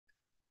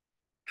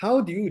how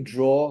do you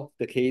draw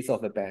the case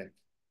of a ban?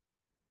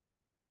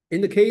 In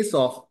the case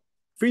of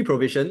free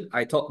provision,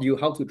 I taught you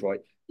how to draw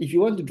it. If you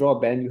want to draw a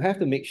ban, you have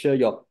to make sure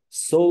your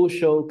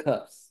social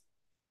curves,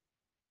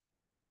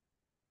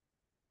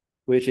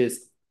 which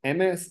is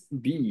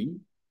MSB,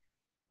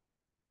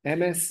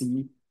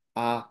 MSC,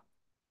 are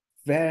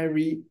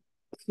very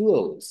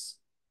close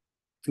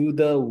to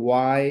the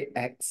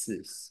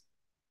y-axis.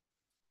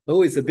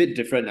 Oh, it's a bit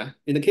different.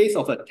 In the case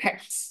of a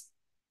text,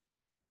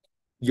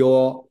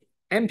 your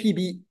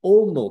MPB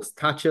almost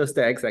touches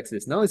the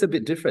x-axis. Now it's a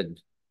bit different,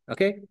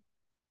 okay?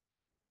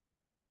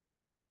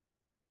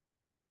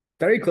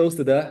 Very close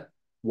to the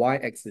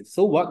y-axis.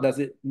 So what does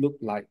it look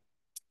like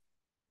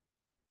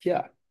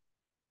here?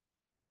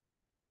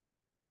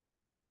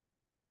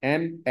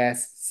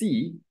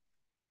 MSC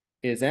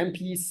is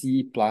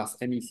MPC plus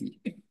MEC.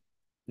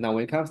 Now,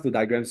 when it comes to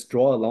diagrams,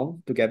 draw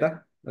along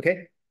together,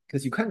 okay?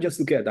 Because you can't just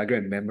look at a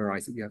diagram and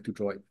memorize it. You have to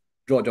draw it.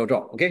 Draw, draw,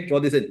 draw. Okay, draw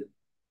this in.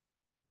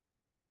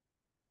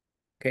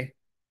 Okay.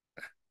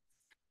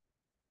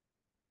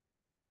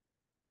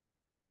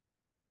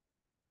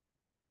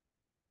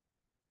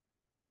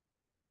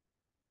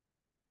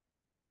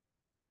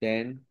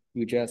 Then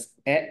you just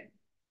add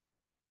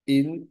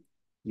in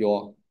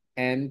your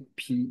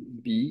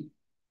MPB,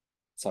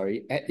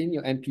 sorry, add in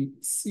your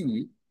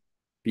MPC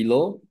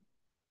below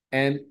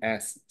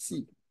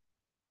MSC.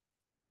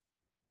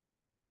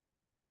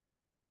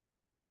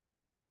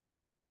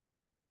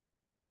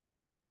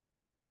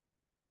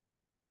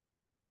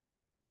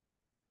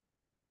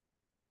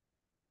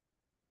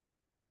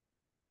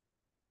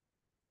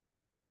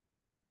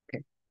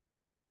 Okay.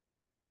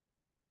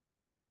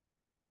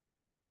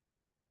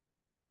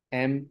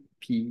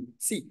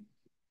 MPC.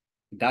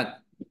 Done.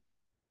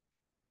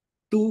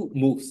 Two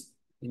moves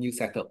and you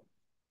settle.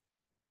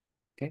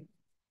 Okay.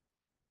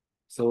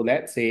 So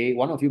let's say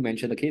one of you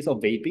mentioned the case of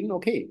vaping.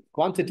 Okay.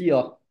 Quantity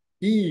of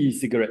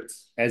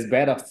e-cigarettes as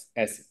bad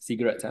as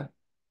cigarettes, huh?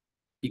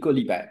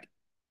 Equally bad.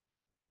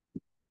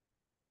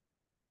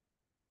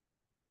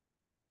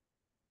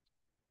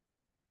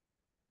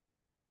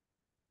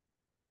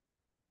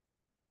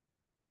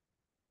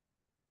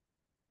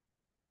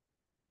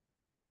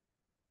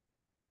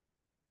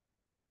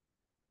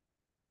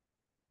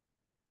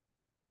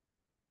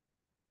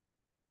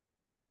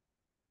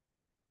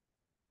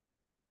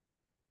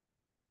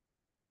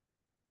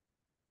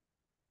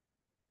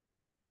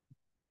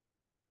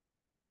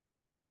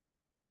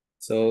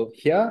 So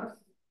here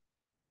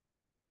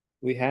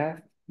we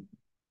have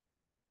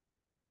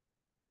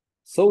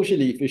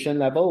socially efficient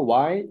level.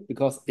 Why?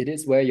 Because it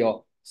is where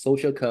your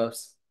social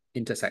curves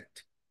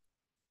intersect.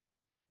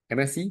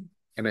 MSC,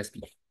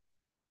 MSB.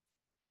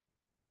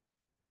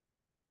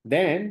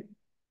 Then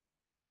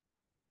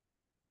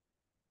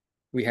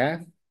we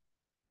have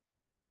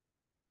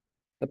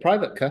the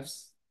private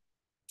curves.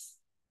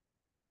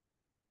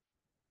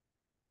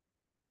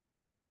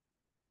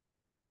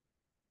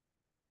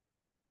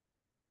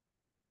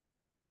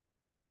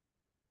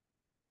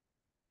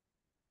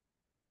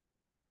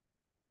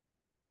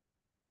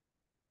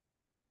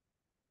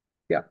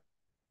 Yeah.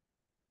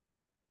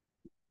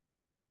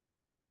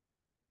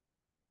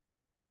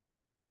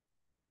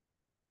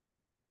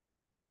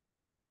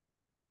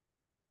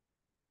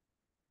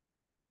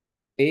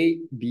 A,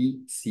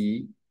 B,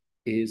 C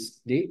is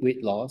dead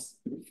weight loss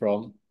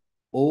from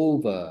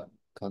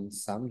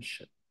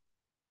overconsumption.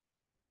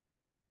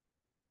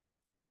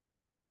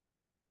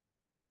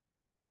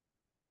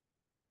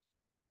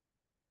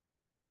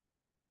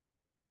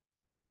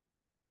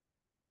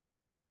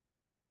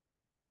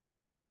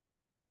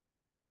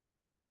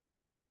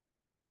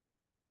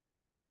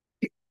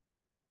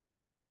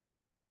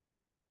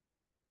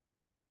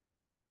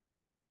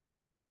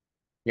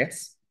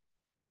 Yes.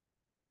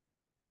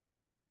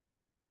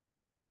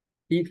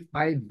 If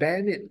I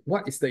ban it,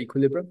 what is the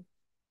equilibrium?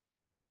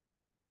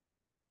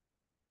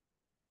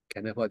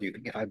 Kenneth, what do you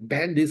think? If I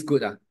ban this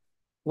good,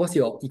 what's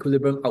your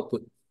equilibrium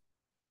output?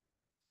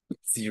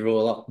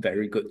 Zero.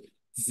 Very good.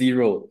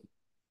 Zero.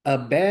 A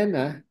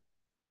ban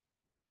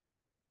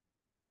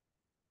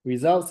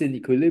results in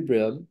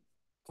equilibrium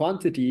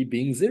quantity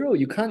being zero.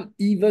 You can't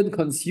even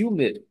consume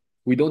it.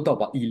 We don't talk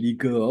about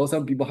illegal or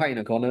some people hide in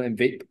a corner and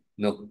vape.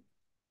 No.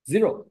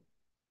 Zero.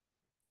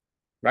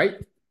 Right?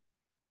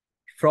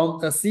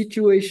 From a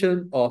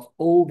situation of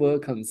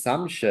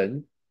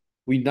overconsumption,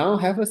 we now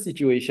have a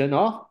situation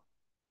of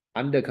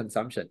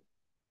underconsumption.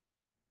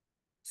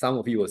 Some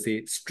of you will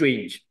say,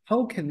 strange.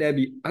 How can there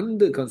be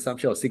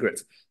underconsumption of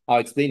cigarettes? I'll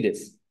explain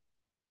this.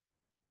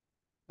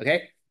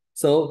 Okay?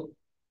 So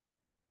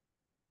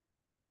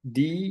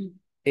DAE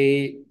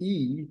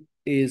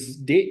is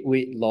dead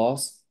weight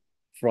loss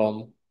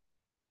from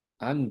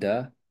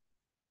under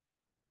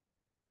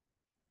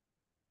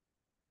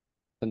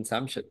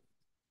consumption.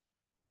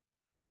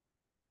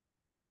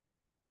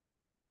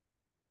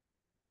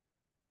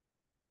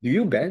 Do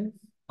you ban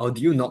or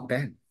do you not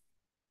ban?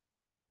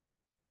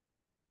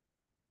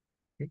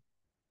 Okay.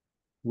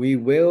 We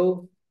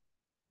will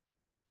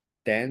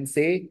then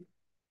say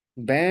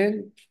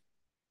ban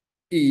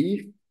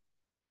if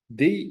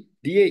the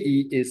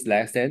DAE is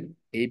less than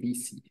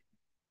ABC.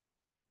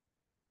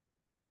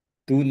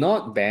 Do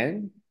not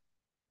ban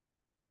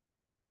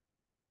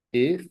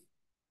if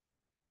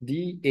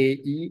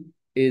DAE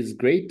is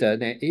greater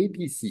than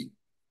ABC.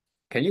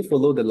 Can you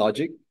follow the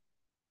logic?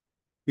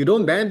 You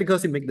don't ban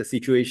because it makes the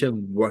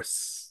situation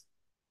worse.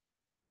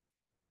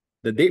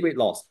 The dead weight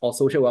loss or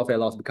social welfare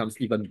loss becomes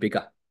even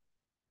bigger.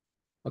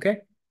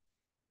 Okay?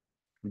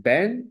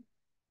 Ban,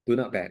 do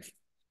not ban.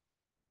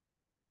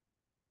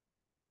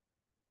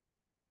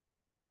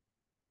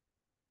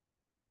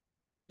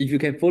 If you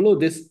can follow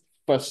this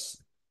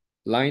first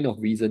line of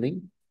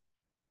reasoning,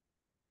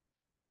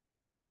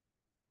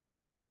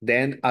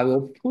 then I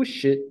will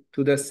push it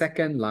to the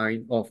second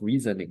line of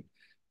reasoning.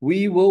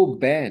 We will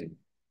ban.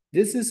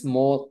 This is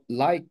more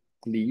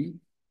likely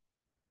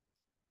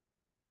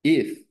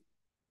if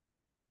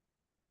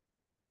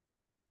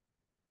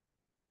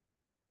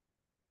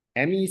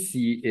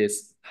MEC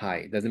is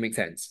high. Does it make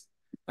sense?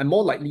 I'm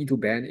more likely to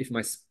ban if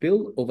my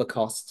spillover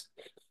cost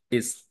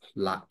is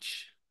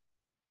large.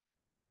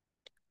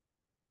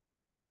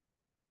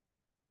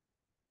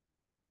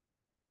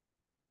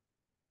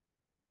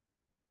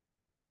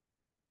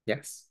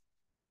 Yes.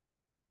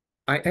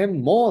 I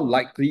am more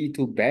likely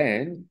to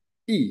ban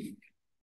if